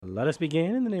Let us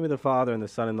begin in the name of the Father, and the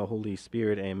Son, and the Holy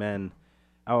Spirit. Amen.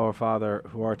 Our Father,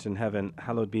 who art in heaven,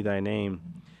 hallowed be thy name.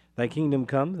 Thy kingdom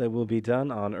come, thy will be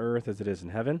done on earth as it is in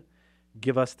heaven.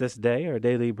 Give us this day our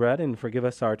daily bread, and forgive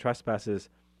us our trespasses,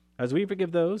 as we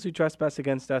forgive those who trespass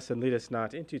against us, and lead us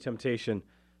not into temptation,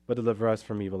 but deliver us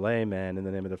from evil. Amen. In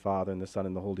the name of the Father, and the Son,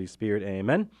 and the Holy Spirit.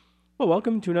 Amen. Well,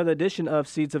 welcome to another edition of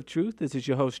Seeds of Truth. This is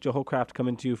your host, Hollcraft,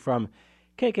 coming to you from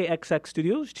KKXX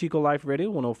Studios, Chico Life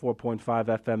Radio, 104.5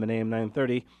 FM and AM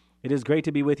 930. It is great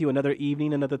to be with you another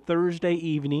evening, another Thursday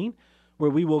evening, where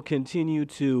we will continue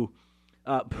to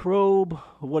probe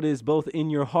what is both in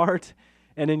your heart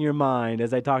and in your mind.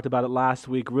 As I talked about it last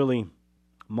week, really,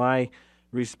 my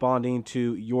responding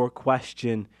to your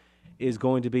question is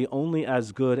going to be only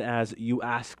as good as you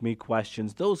ask me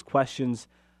questions, those questions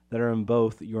that are in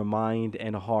both your mind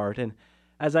and heart. And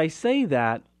as I say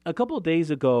that, a couple of days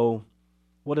ago,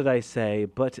 what did I say?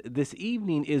 But this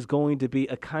evening is going to be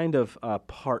a kind of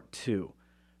part two,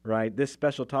 right? This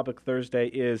special topic Thursday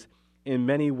is in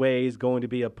many ways going to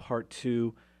be a part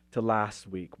two to last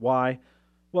week. Why?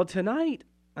 Well, tonight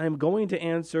I'm going to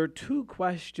answer two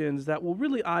questions that will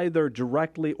really either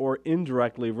directly or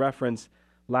indirectly reference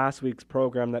last week's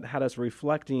program that had us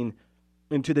reflecting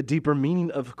into the deeper meaning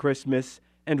of Christmas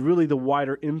and really the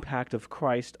wider impact of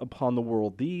Christ upon the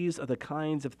world. These are the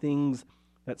kinds of things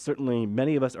that certainly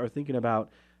many of us are thinking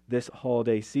about this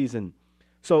holiday season.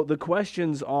 So the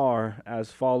questions are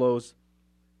as follows.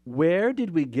 Where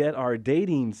did we get our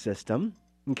dating system?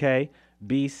 Okay,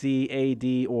 BC,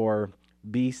 AD, or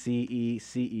BCE,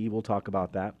 CE, we'll talk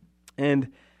about that.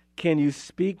 And can you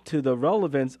speak to the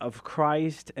relevance of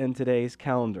Christ and today's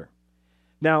calendar?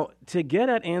 Now, to get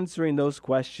at answering those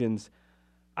questions,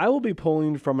 I will be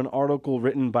pulling from an article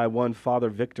written by one Father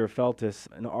Victor Feltis,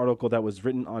 an article that was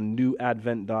written on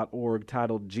newadvent.org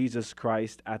titled Jesus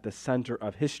Christ at the Center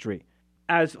of History.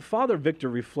 As Father Victor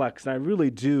reflects, and I really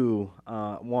do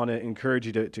want to encourage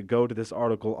you to go to this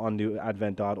article on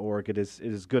newadvent.org. It is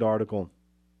a good article.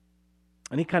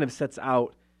 And he kind of sets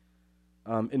out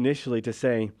initially to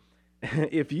say,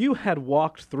 if you had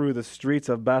walked through the streets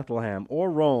of Bethlehem or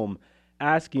Rome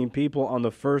asking people on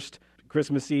the first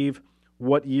Christmas Eve,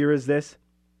 what year is this?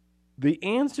 The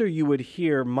answer you would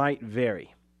hear might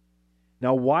vary.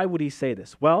 Now, why would he say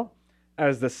this? Well,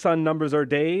 as the sun numbers our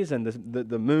days and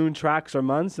the moon tracks our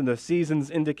months and the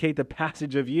seasons indicate the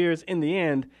passage of years, in the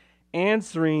end,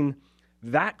 answering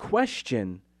that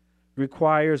question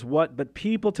requires what but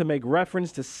people to make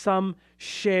reference to some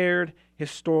shared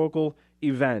historical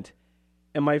event.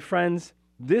 And my friends,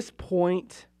 this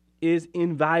point is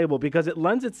invaluable because it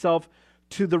lends itself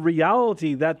to the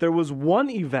reality that there was one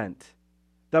event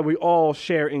that we all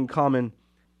share in common,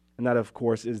 and that, of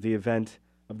course, is the event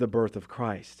of the birth of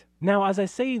Christ. Now, as I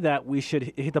say that, we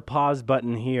should hit the pause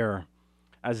button here,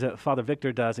 as Father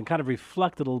Victor does, and kind of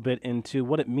reflect a little bit into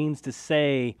what it means to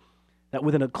say that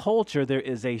within a culture there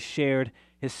is a shared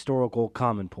historical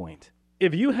common point.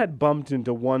 If you had bumped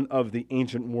into one of the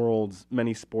ancient world's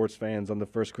many sports fans on the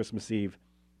first Christmas Eve,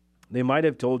 they might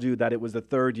have told you that it was the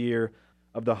third year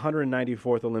of the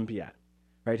 194th Olympiad,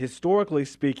 right? Historically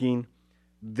speaking,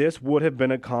 this would have been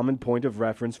a common point of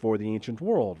reference for the ancient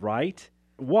world, right?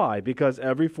 Why? Because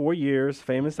every 4 years,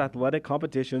 famous athletic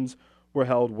competitions were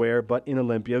held where but in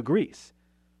Olympia, Greece,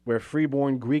 where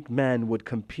freeborn Greek men would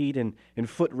compete in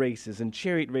foot races and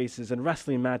chariot races and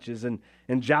wrestling matches and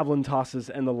javelin tosses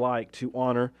and the like to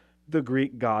honor the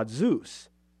Greek god Zeus.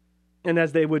 And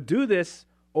as they would do this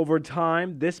over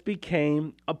time, this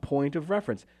became a point of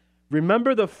reference.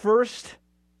 Remember the first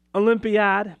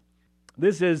Olympiad?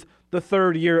 This is the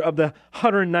third year of the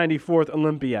 194th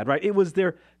Olympiad, right? It was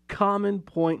their common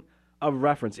point of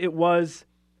reference. It was,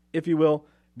 if you will,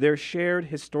 their shared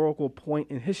historical point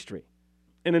in history.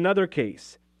 In another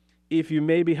case, if you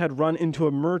maybe had run into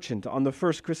a merchant on the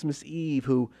first Christmas Eve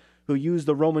who used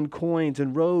the Roman coins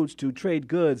and roads to trade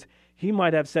goods, he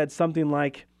might have said something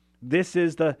like, this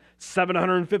is the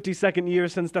 752nd year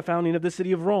since the founding of the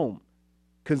city of Rome.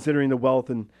 Considering the wealth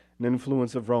and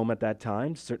influence of Rome at that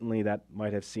time, certainly that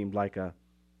might have seemed like an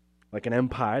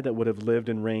empire that would have lived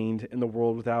and reigned in the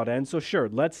world without end. So sure,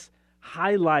 let's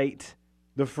highlight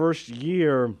the first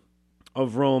year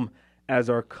of Rome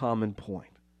as our common point.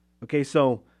 Okay,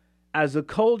 so as a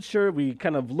culture, we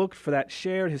kind of looked for that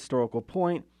shared historical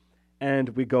point, and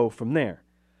we go from there.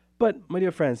 But, my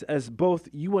dear friends, as both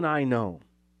you and I know,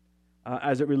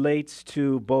 as it relates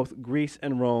to both Greece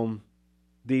and Rome,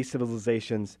 these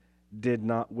civilizations did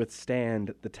not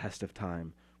withstand the test of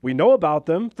time. We know about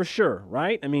them for sure,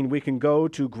 right? I mean, we can go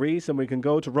to Greece and we can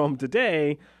go to Rome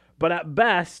today, but at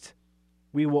best,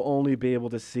 we will only be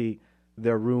able to see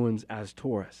their ruins as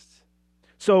tourists.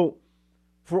 So,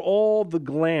 for all the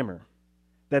glamour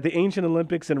that the ancient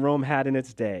Olympics in Rome had in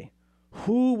its day,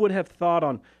 who would have thought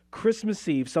on Christmas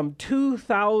Eve, some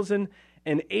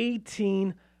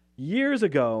 2018 years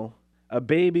ago, a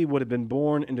baby would have been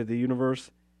born into the universe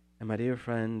and, my dear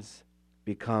friends,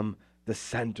 become the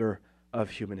center of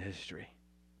human history?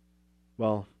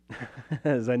 Well,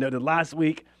 as I noted last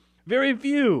week, very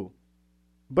few,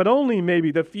 but only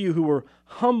maybe the few who were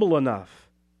humble enough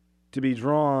to be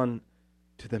drawn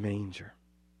to the manger.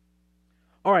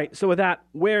 All right, so with that,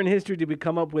 where in history did we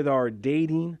come up with our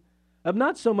dating of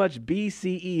not so much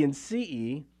BCE and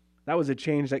CE? That was a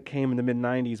change that came in the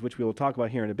mid-90s, which we will talk about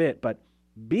here in a bit, but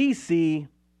BC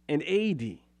and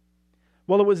AD.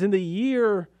 Well, it was in the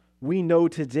year we know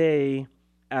today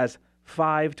as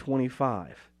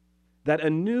 525 that a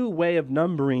new way of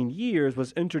numbering years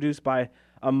was introduced by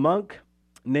a monk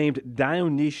named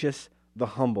Dionysius the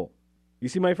Humble. You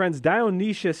see, my friends,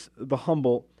 Dionysius the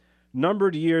Humble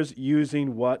numbered years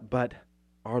using what but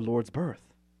our Lord's birth.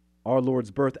 Our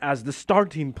Lord's birth as the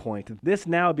starting point. This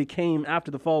now became, after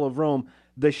the fall of Rome,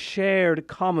 the shared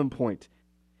common point.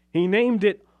 He named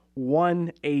it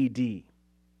 1 AD.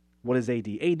 What is AD?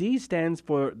 AD stands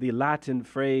for the Latin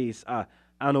phrase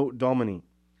Anno Domini,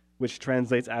 which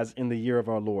translates as in the year of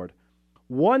our Lord.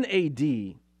 1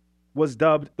 AD was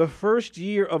dubbed the first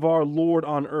year of our Lord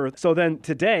on earth. So then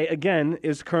today, again,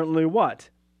 is currently what?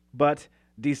 But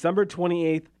December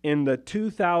 28th in the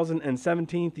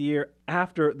 2017th year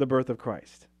after the birth of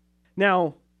Christ.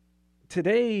 Now,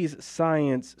 today's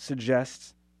science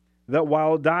suggests that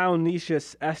while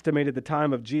Dionysius estimated the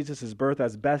time of Jesus' birth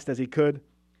as best as he could,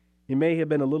 he may have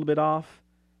been a little bit off.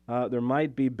 There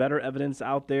might be better evidence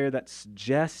out there that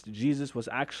suggests Jesus was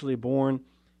actually born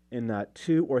in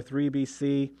 2 or 3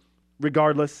 BC.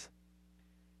 Regardless,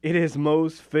 it is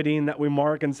most fitting that we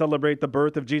mark and celebrate the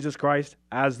birth of Jesus Christ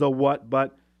as the what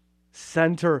but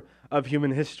center of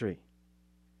human history,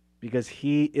 because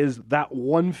he is that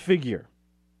one figure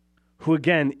who,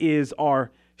 again, is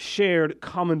our shared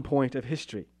common point of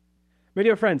history. My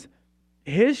dear friends,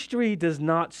 history does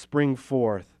not spring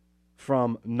forth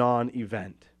from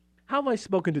non-event. How have I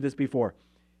spoken to this before?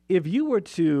 If you were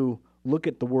to look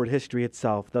at the word history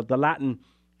itself, the Latin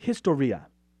historia,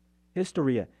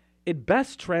 it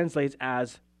best translates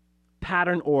as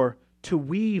pattern or to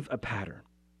weave a pattern.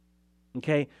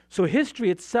 Okay? So history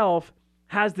itself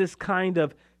has this kind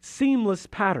of seamless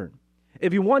pattern.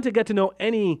 If you want to get to know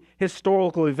any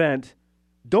historical event,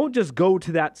 don't just go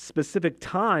to that specific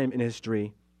time in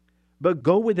history, but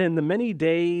go within the many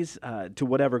days to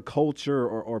whatever culture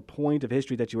or point of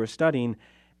history that you are studying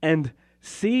and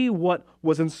see what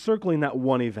was encircling that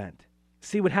one event.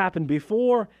 See what happened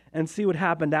before and see what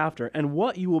happened after. And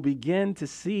what you will begin to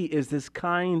see is this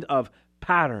kind of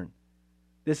pattern,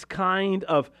 this kind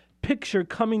of picture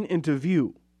coming into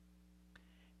view.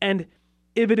 And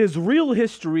if it is real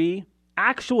history,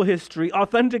 actual history,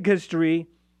 authentic history,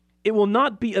 it will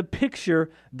not be a picture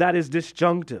that is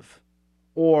disjunctive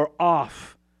or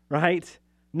off, right?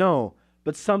 No,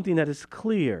 but something that is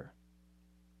clear.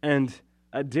 And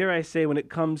dare I say, when it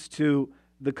comes to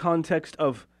the context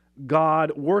of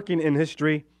God working in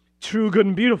history, true, good,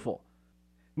 and beautiful.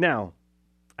 Now,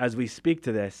 as we speak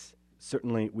to this,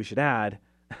 certainly we should add,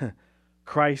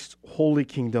 Christ's holy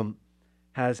kingdom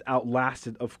has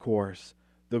outlasted, of course,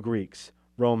 the Greeks,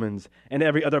 Romans, and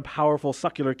every other powerful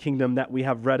secular kingdom that we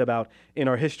have read about in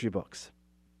our history books.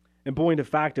 In point of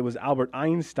fact, it was Albert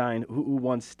Einstein who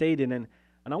once stated, and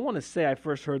I want to say I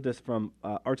first heard this from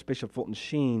Archbishop Fulton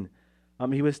Sheen.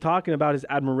 He was talking about his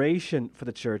admiration for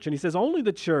the church, and he says, only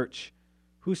the church,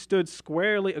 who stood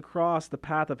squarely across the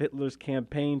path of Hitler's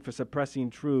campaign for suppressing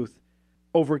truth,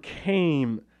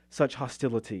 overcame such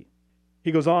hostility.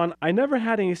 He goes on, I never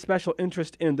had any special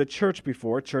interest in the church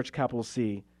before, church capital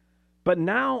C, but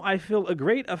now I feel a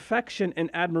great affection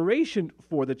and admiration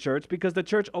for the church because the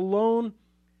church alone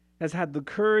has had the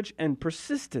courage and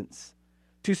persistence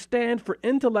to stand for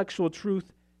intellectual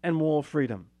truth and moral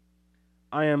freedom.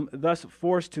 I am thus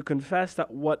forced to confess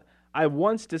that what I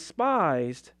once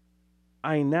despised,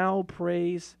 I now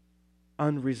praise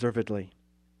unreservedly.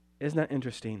 Isn't that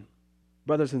interesting?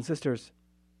 Brothers and sisters,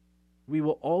 we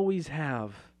will always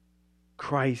have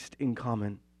Christ in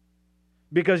common.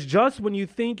 Because just when you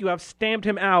think you have stamped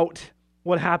him out,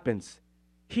 what happens?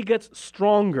 He gets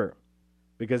stronger.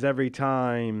 Because every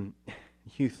time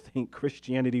you think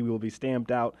Christianity will be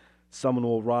stamped out, someone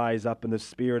will rise up in the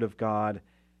Spirit of God,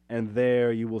 and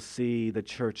there you will see the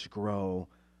church grow.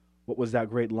 What was that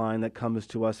great line that comes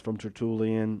to us from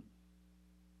Tertullian?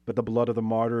 But the blood of the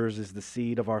martyrs is the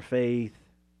seed of our faith.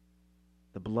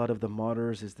 The blood of the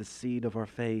martyrs is the seed of our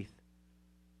faith.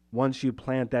 once you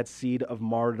plant that seed of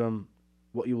martyrdom,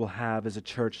 what you will have is a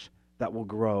church that will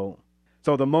grow.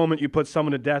 So the moment you put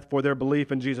someone to death for their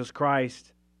belief in Jesus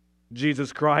Christ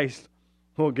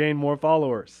will gain more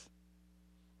followers.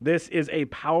 This is a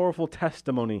powerful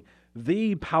testimony,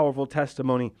 the powerful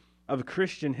testimony of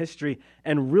Christian history,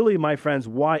 and really, my friends,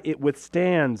 why it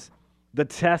withstands the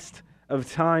test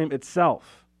of time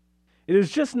itself. It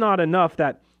is just not enough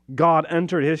that God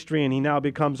entered history and he now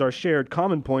becomes our shared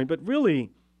common point, but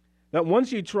really, that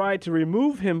once you try to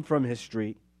remove him from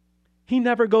history, he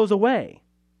never goes away.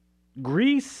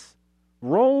 Greece,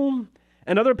 Rome,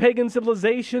 and other pagan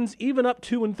civilizations, even up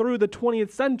to and through the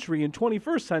 20th century and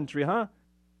 21st century,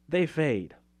 they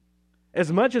fade.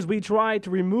 As much as we try to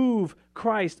remove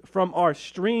Christ from our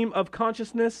stream of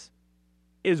consciousness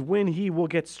is when he will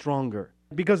get stronger.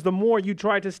 Because the more you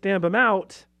try to stamp him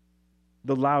out,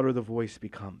 the louder the voice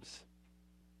becomes,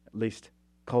 at least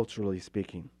culturally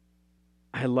speaking.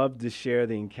 I love to share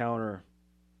the encounter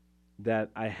that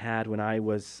I had when I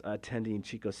was attending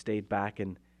Chico State back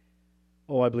in,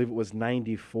 I believe it was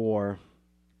 94,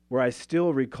 where I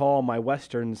still recall my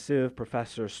Western Civ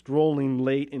professor strolling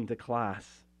late into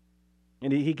class.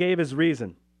 And he gave his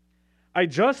reason. I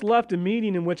just left a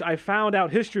meeting in which I found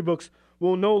out history books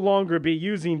will no longer be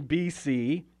using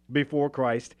BC, before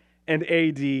Christ, and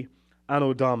AD,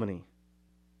 Anno Domini.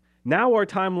 Now our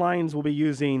timelines will be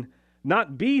using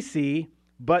not BC,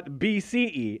 but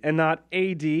BCE, and not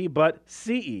AD, but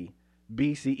CE.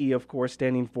 BCE, of course,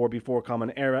 standing for Before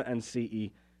Common Era, and CE,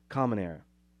 Common Era.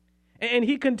 And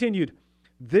he continued,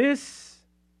 this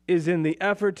is in the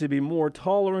effort to be more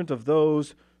tolerant of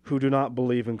those who do not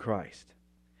believe in Christ.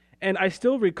 And I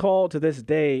still recall to this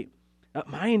day,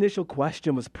 my initial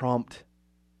question was prompt.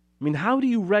 How do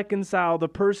you reconcile the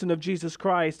person of Jesus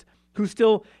Christ who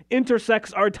still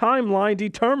intersects our timeline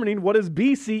determining what is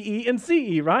BCE and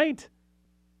CE, right?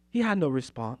 He had no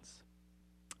response.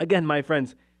 Again, my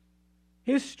friends,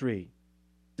 history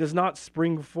does not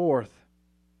spring forth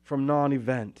from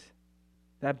non-event.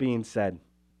 That being said,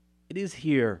 it is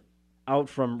here, out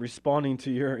from responding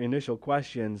to your initial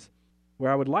questions,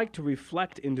 where I would like to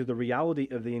reflect into the reality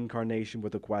of the incarnation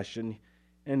with a question.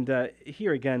 And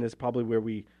here again is probably where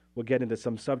we will get into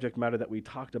some subject matter that we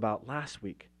talked about last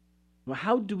week.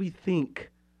 How do we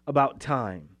think about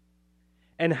time?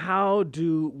 And how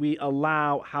do we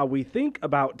allow how we think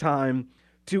about time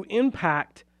to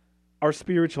impact our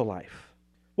spiritual life?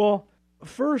 Well,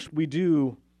 first we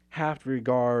do have to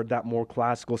regard that more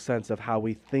classical sense of how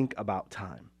we think about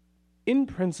time. In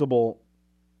principle,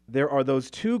 there are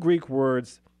those two Greek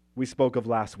words we spoke of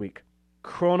last week,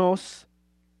 chronos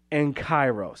and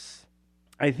kairos.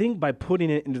 I think by putting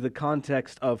it into the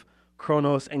context of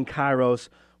chronos and kairos,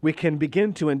 we can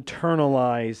begin to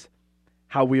internalize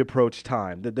how we approach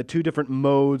time, the two different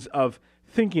modes of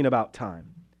thinking about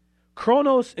time.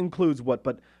 Chronos includes what?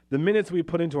 But the minutes we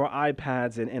put into our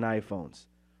iPads and iPhones,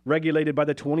 regulated by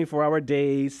the 24-hour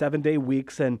days, 7-day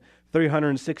weeks, and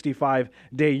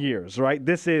 365-day years, right?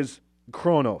 This is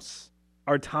chronos,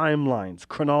 our timelines,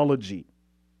 chronology,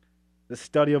 the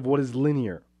study of what is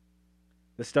linear,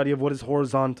 the study of what is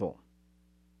horizontal.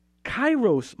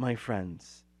 Kairos, my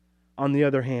friends, on the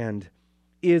other hand,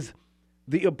 is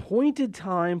the appointed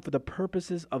time for the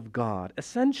purposes of God,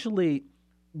 essentially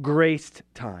graced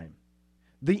time.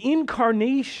 The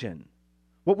incarnation,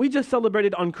 what we just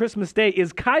celebrated on Christmas Day,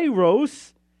 is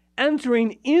kairos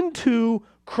entering into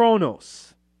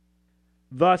chronos.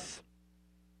 Thus,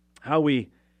 how we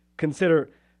consider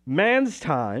man's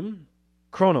time,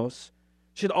 chronos,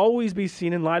 should always be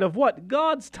seen in light of what?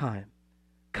 God's time,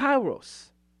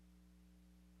 kairos.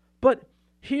 But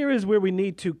here is where we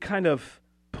need to kind of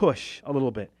push a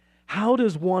little bit. How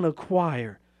does one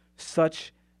acquire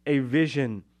such a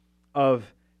vision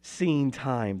of seeing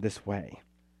time this way?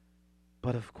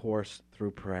 But of course,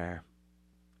 through prayer.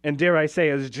 And dare I say,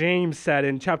 as James said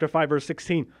in chapter 5, verse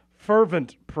 16,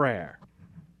 fervent prayer.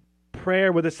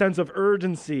 Prayer with a sense of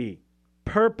urgency,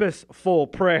 purposeful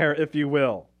prayer, if you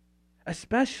will.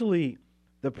 Especially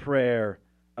the prayer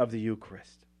of the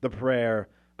Eucharist, the prayer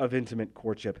of intimate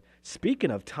courtship. Speaking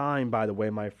of time, by the way,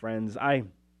 my friends, I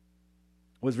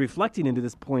was reflecting into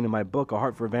this point in my book, A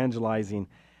Heart for Evangelizing,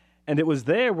 and it was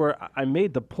there where I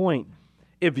made the point,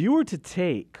 if you were to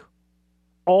take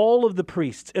all of the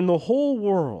priests in the whole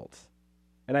world,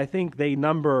 and I think they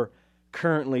number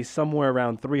currently somewhere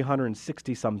around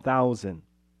 360-some thousand,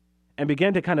 and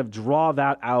begin to kind of draw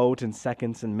that out in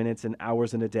seconds and minutes and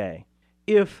hours in a day,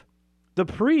 if the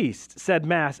priest said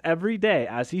Mass every day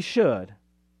as he should,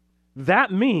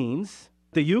 that means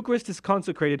the Eucharist is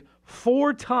consecrated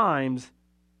 4 times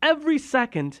every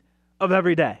second of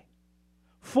every day.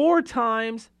 4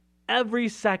 times every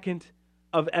second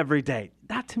of every day.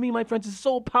 That to me, my friends, is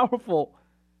so powerful.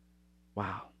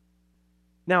 Wow.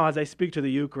 Now, as I speak to the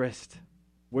Eucharist,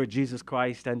 where Jesus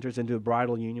Christ enters into a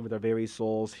bridal union with our very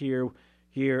souls,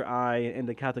 here I, in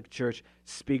the Catholic Church,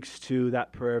 speaks to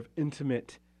that prayer of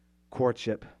intimate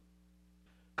courtship.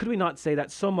 Could we not say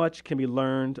that so much can be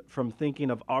learned from thinking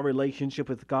of our relationship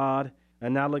with God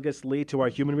analogously to our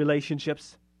human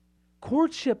relationships?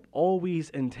 Courtship always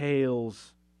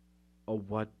entails a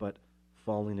what but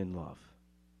falling in love.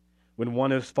 When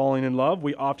one is falling in love,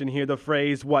 we often hear the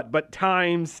phrase, what but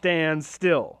time stands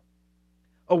still.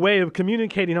 A way of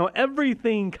communicating how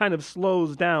everything kind of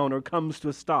slows down or comes to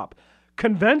a stop.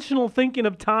 Conventional thinking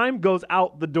of time goes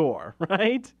out the door,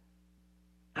 right?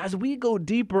 As we go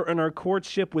deeper in our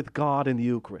courtship with God in the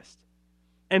Eucharist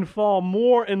and fall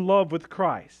more in love with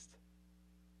Christ,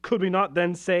 could we not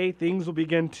then say things will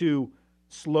begin to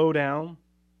slow down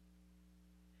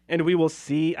and we will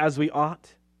see as we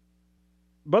ought?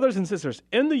 Brothers and sisters,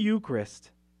 in the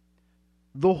Eucharist,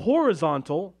 the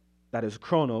horizontal, that is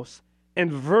chronos,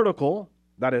 and vertical,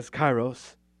 that is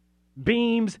kairos,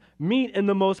 beams meet in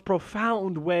the most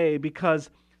profound way because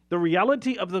the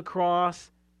reality of the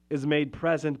cross is made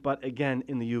present, but again,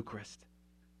 in the Eucharist.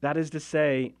 That is to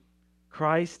say,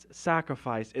 Christ's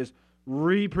sacrifice is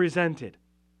represented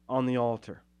on the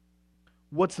altar.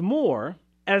 What's more,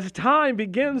 as time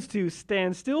begins to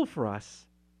stand still for us,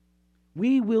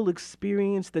 we will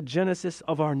experience the genesis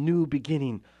of our new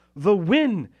beginning. The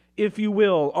when, if you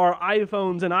will, our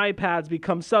iPhones and iPads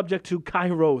become subject to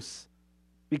kairos,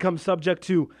 become subject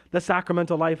to the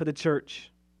sacramental life of the church.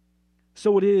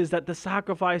 So it is that the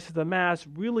sacrifice of the Mass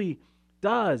really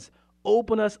does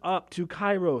open us up to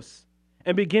kairos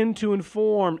and begin to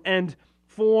inform and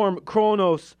form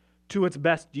chronos to its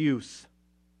best use.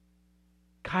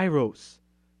 Kairos,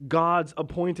 God's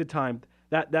appointed time,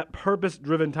 that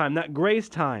purpose-driven time, that grace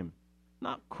time,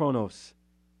 not chronos,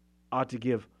 ought to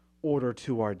give order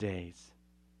to our days.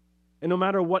 And no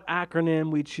matter what acronym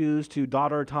we choose to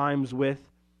dot our times with,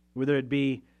 whether it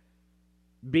be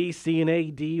BC and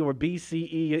AD or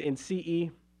BCE and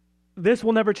CE, this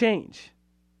will never change.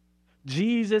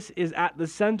 Jesus is at the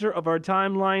center of our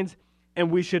timelines,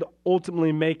 and we should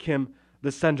ultimately make him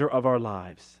the center of our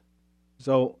lives.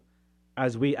 So,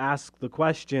 as we ask the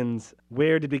questions,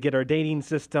 where did we get our dating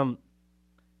system?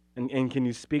 And can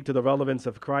you speak to the relevance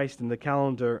of Christ in the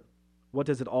calendar? What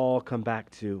does it all come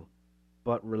back to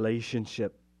but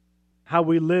relationship? How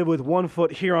we live with one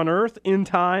foot here on earth in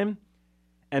time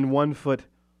and one foot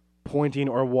pointing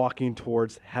or walking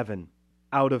towards heaven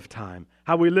out of time.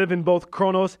 How we live in both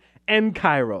chronos and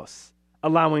kairos,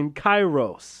 allowing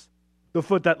kairos, the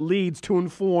foot that leads, to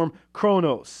inform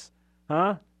chronos.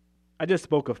 I just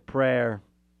spoke of prayer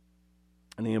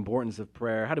and the importance of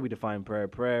prayer. How do we define prayer?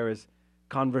 Prayer is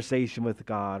conversation with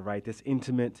God, right? This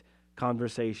intimate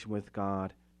conversation with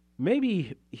God.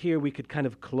 Maybe here we could kind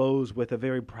of close with a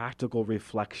very practical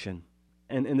reflection.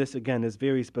 And this, again, is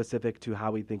very specific to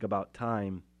how we think about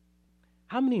time.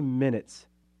 How many minutes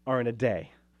are in a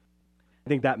day? I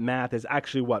think that math is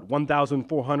actually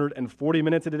 1,440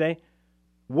 minutes in a day?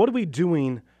 What are we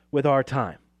doing with our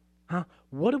time?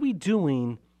 What are we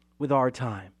doing with our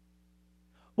time?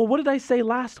 Well, what did I say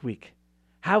last week?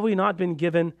 Have we not been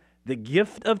given the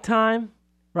gift of time,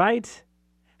 right?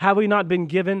 Have we not been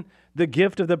given the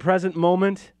gift of the present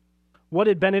moment? What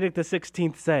did Benedict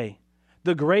XVI say?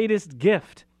 The greatest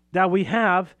gift that we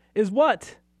have is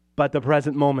what? But the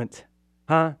present moment.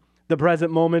 The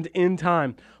present moment in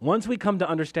time. Once we come to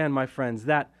understand, my friends,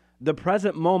 that the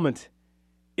present moment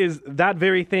is that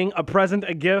very thing, a present,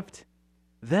 a gift,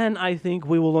 then I think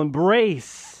we will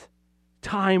embrace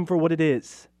time for what it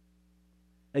is.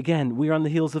 Again, we are on the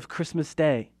heels of Christmas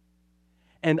Day.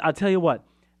 And I'll tell you what,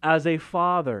 as a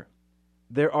father,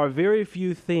 there are very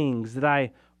few things that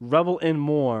I revel in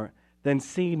more than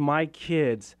seeing my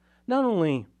kids not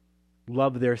only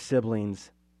love their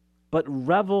siblings, but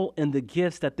revel in the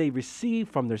gifts that they receive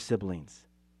from their siblings.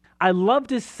 I love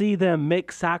to see them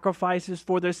make sacrifices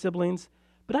for their siblings,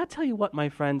 but I tell you what, my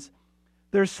friends,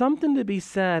 there's something to be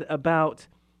said about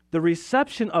the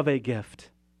reception of a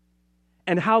gift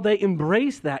and how they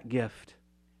embrace that gift.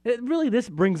 This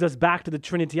brings us back to the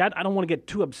Trinity. I don't want to get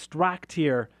too abstract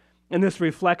here in this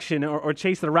reflection or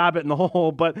chase the rabbit in the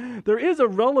hole, but there is a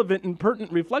relevant and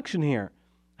pertinent reflection here.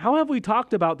 How have we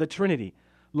talked about the Trinity?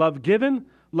 Love given,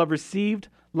 love received,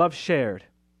 love shared.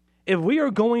 If we are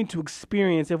going to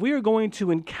experience, if we are going to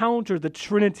encounter the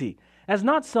Trinity as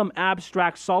not some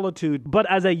abstract solitude, but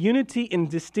as a unity and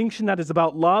distinction that is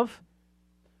about love,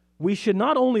 we should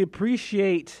not only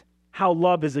appreciate how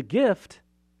love is a gift,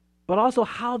 but also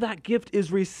how that gift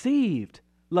is received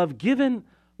Love given,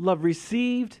 love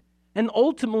received, and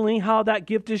ultimately how that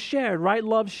gift is shared, right?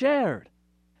 Love shared.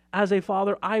 As a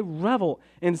father, I revel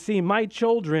in seeing my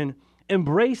children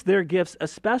embrace their gifts,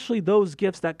 especially those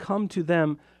gifts that come to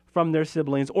them from their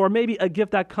siblings, or maybe a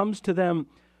gift that comes to them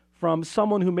from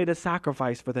someone who made a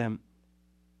sacrifice for them.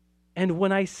 And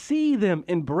when I see them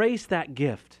embrace that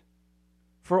gift,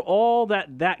 for all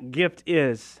that that gift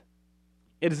is,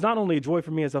 it is not only a joy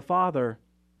for me as a father,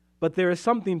 but there is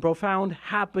something profound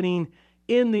happening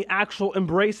in the actual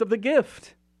embrace of the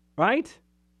gift, right?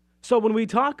 So when we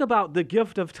talk about the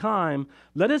gift of time,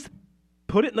 let us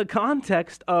put it in the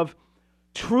context of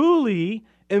truly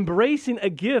embracing a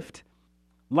gift,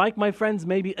 like my friends,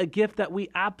 maybe a gift that we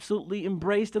absolutely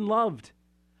embraced and loved.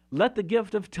 Let the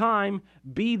gift of time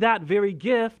be that very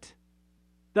gift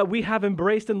that we have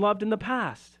embraced and loved in the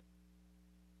past.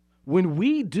 When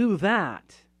we do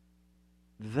that,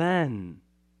 then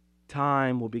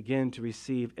time will begin to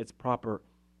receive its proper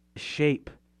shape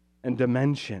and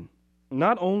dimension.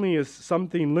 Not only is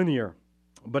something linear,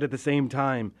 but at the same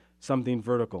time, something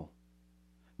vertical.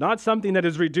 Not something that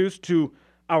is reduced to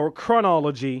our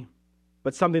chronology,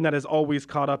 but something that is always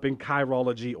caught up in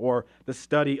chirology, or the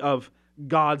study of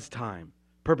God's time,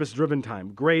 purpose-driven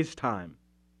time, grace time.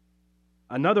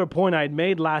 Another point I had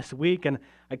made last week, and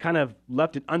I kind of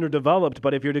left it underdeveloped,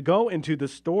 but if you're to go into the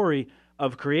story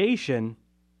of creation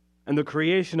and the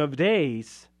creation of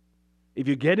days, if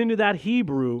you get into that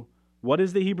Hebrew, what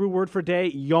is the Hebrew word for day?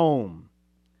 Yom.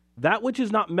 That which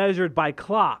is not measured by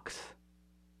clocks,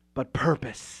 but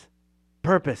purpose.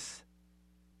 Purpose.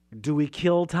 Do we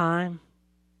kill time,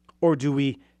 or do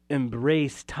we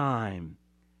embrace time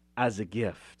as a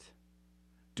gift?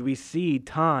 Do we see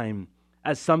time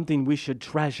as something we should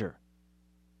treasure?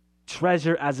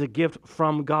 Treasure as a gift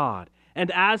from God.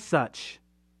 And as such,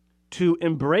 to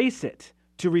embrace it,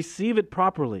 to receive it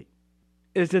properly,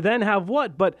 is to then have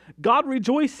what? But God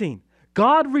rejoicing.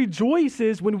 God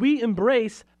rejoices when we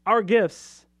embrace our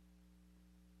gifts.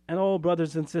 And oh,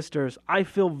 brothers and sisters, I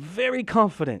feel very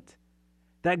confident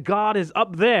that God is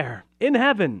up there in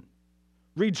heaven,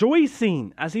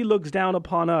 rejoicing as he looks down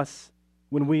upon us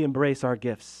when we embrace our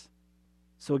gifts.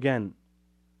 So again,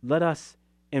 let us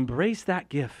embrace that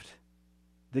gift,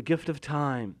 the gift of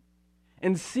time,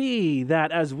 and see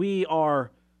that as we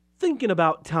are thinking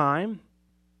about time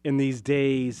in these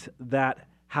days that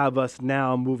have us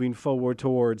now moving forward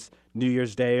towards New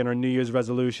Year's Day and our New Year's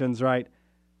resolutions, right?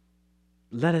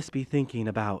 Let us be thinking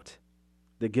about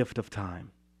the gift of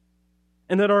time.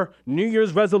 And that our New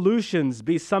Year's resolutions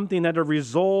be something that are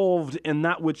resolved in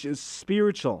that which is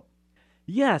spiritual.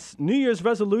 Yes, New Year's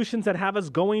resolutions that have us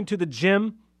going to the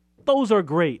gym, those are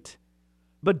great.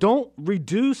 But don't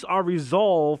reduce our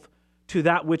resolve to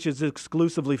that which is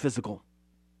exclusively physical.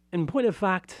 In point of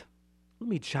fact, let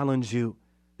me challenge you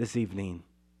this evening.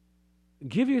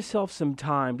 Give yourself some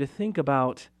time to think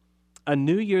about a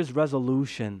New Year's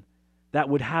resolution that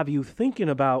would have you thinking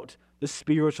about the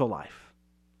spiritual life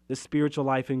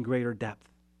in greater depth.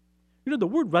 You know, the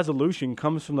word resolution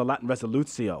comes from the Latin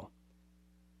resolutio.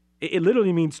 It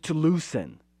literally means to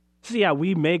loosen. So yeah,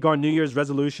 we make our New Year's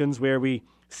resolutions where we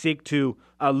seek to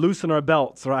loosen our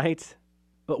belts, right?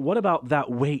 But what about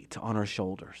that weight on our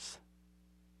shoulders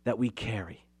that we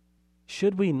carry?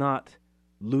 Should we not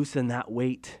loosen that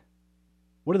weight?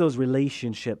 What are those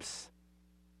relationships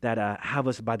that have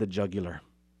us by the jugular,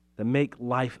 that make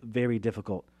life very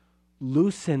difficult?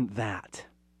 Loosen that.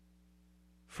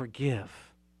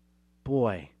 Forgive.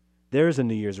 Boy, there's a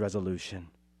New Year's resolution.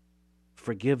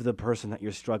 Forgive the person that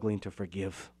you're struggling to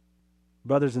forgive.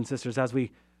 Brothers and sisters, as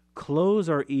we close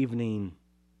our evening,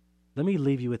 let me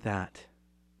leave you with that.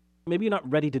 Maybe you're not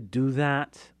ready to do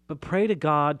that, but pray to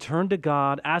God, turn to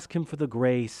God, ask him for the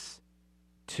grace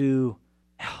to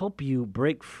help you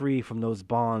break free from those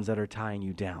bonds that are tying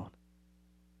you down.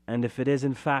 And if it is,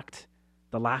 in fact,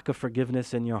 the lack of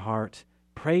forgiveness in your heart,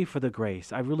 pray for the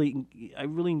grace. I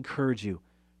really encourage you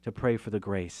to pray for the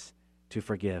grace to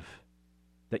forgive,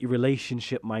 that your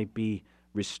relationship might be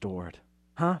restored.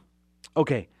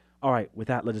 Okay. All right. With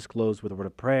that, let us close with a word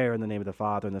of prayer in the name of the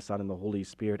Father, and the Son, and the Holy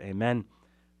Spirit. Amen.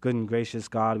 Good and gracious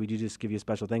God, we do just give you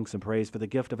special thanks and praise for the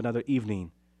gift of another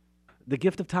evening, the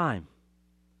gift of time,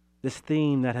 this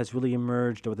theme that has really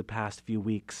emerged over the past few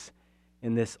weeks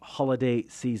in this holiday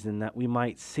season, that we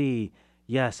might see,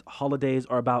 yes, holidays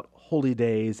are about holy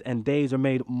days, and days are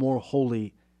made more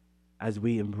holy as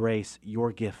we embrace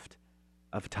your gift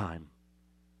of time.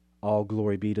 All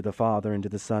glory be to the Father, and to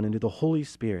the Son, and to the Holy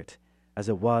Spirit, as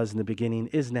it was in the beginning,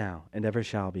 is now, and ever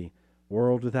shall be,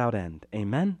 world without end.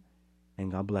 Amen,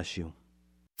 and God bless you.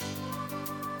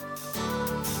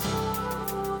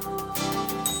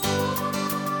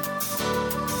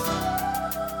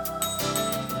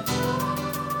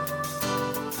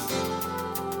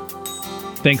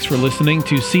 Thanks for listening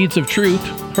to Seeds of Truth,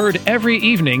 heard every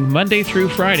evening, Monday through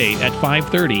Friday at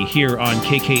 5:30 here on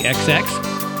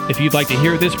KKXX. If you'd like to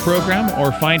hear this program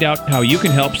or find out how you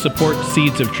can help support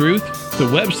Seeds of Truth, the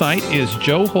website is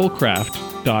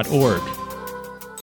joehollcraft.org.